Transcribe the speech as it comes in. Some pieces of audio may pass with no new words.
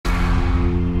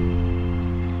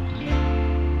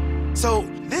So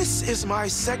this is my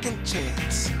second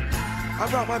chance. I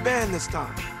brought my band this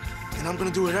time, and I'm gonna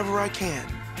do whatever I can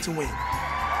to win.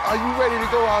 Are you ready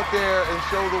to go out there and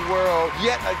show the world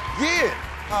yet again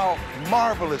how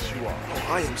marvelous you are? Oh,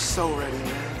 I am so ready,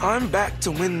 man. I'm back to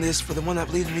win this for the one that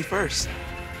believed in me first,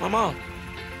 my mom.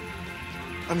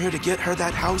 I'm here to get her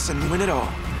that house and win it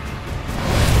all.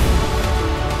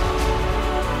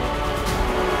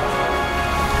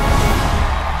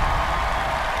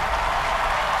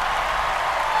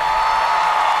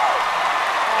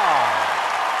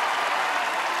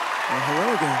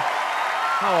 Hello again.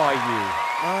 How are you?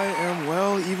 I am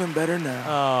well, even better now.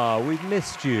 Ah, we've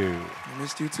missed you. I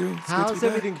missed you too. It's good to How's be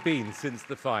everything back. been since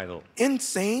the final?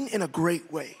 Insane in a great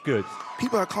way. Good.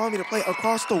 People are calling me to play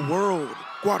across the world.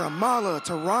 Guatemala,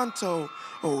 Toronto,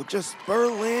 oh, just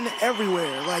Berlin,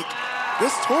 everywhere. Like,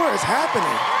 this tour is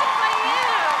happening.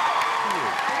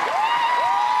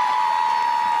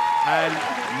 And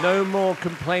no more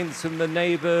complaints from the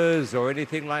neighbors or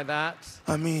anything like that?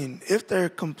 I mean, if they're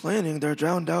complaining, they're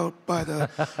drowned out by the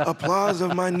applause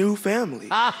of my new family.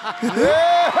 Yeah!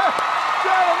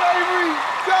 Got him, Avery!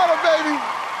 Got him, baby!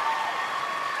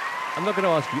 I'm not going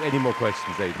to ask you any more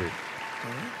questions, Avery.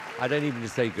 I don't even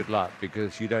say good luck,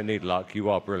 because you don't need luck. You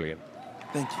are brilliant.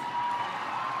 Thank you.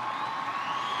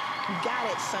 You got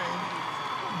it, son.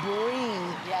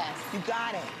 Breathe. Yes. You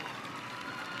got it.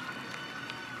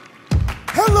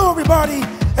 Hello, everybody,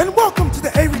 and welcome to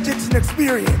the Avery Dixon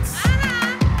Experience.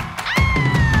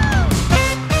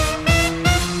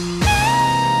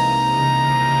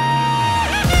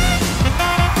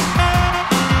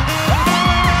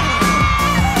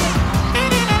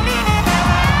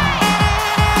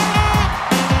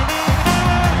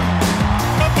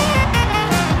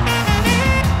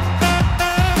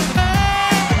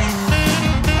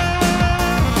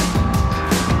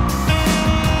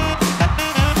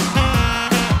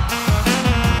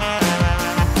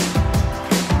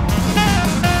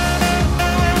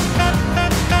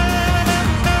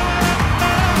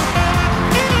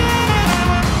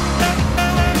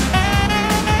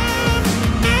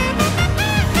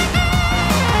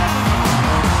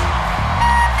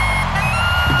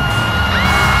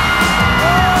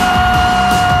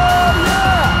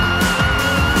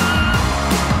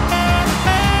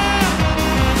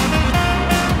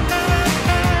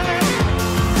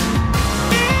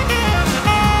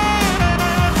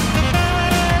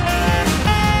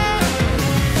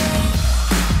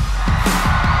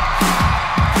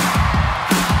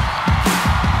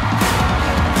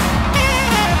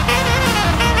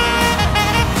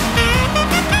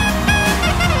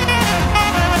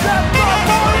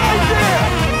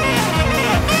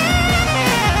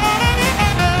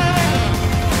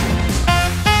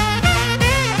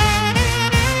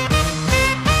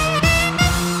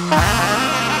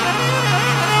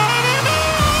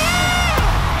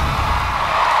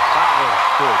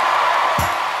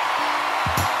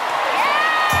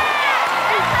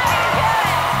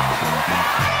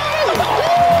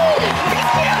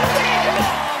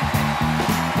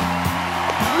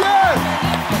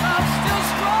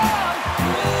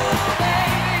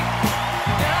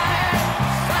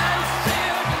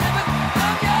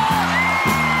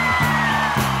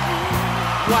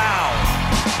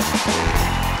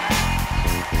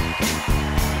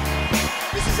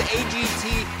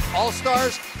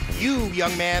 All-Stars, you,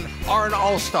 young man, are an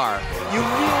all-star. You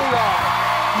really are.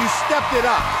 You stepped it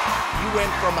up. You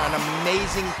went from an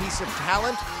amazing piece of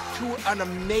talent to an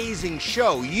amazing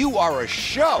show. You are a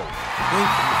show. Thank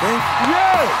you.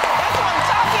 Yes! That's what I'm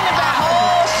talking about,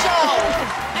 whole show.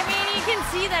 I mean, you can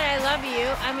see that I love you.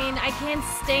 I mean, I can't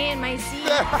stay in my seat.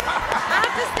 I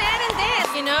have to stand and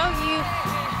dance, you know?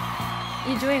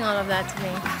 You're doing all of that to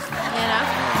me, you know?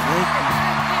 Thank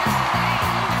you.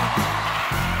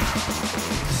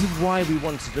 This is why we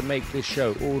wanted to make this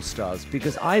show All-Stars,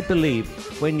 because I believe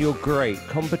when you're great,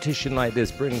 competition like this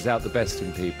brings out the best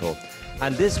in people.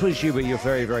 And this was you at your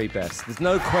very, very best. There's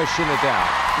no question of doubt.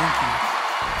 Thank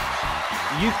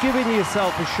you. You've given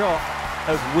yourself a shot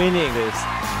of winning this.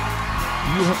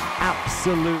 You have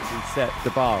absolutely set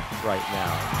the bar right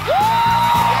now.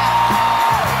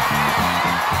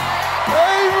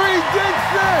 Avery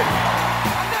Dixon!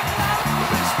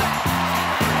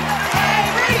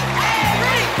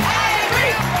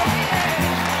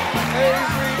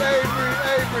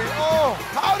 Avery. Oh,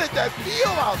 how did that feel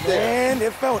out there? Man,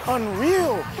 it felt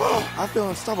unreal. I feel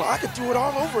unstoppable. I could do it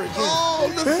all over again.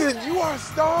 Oh, listen, you are a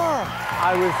star.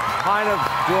 I was kind of,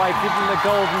 do I give him the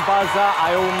golden buzzer?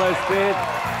 I almost did,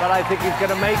 but I think he's going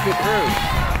to make it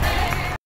through.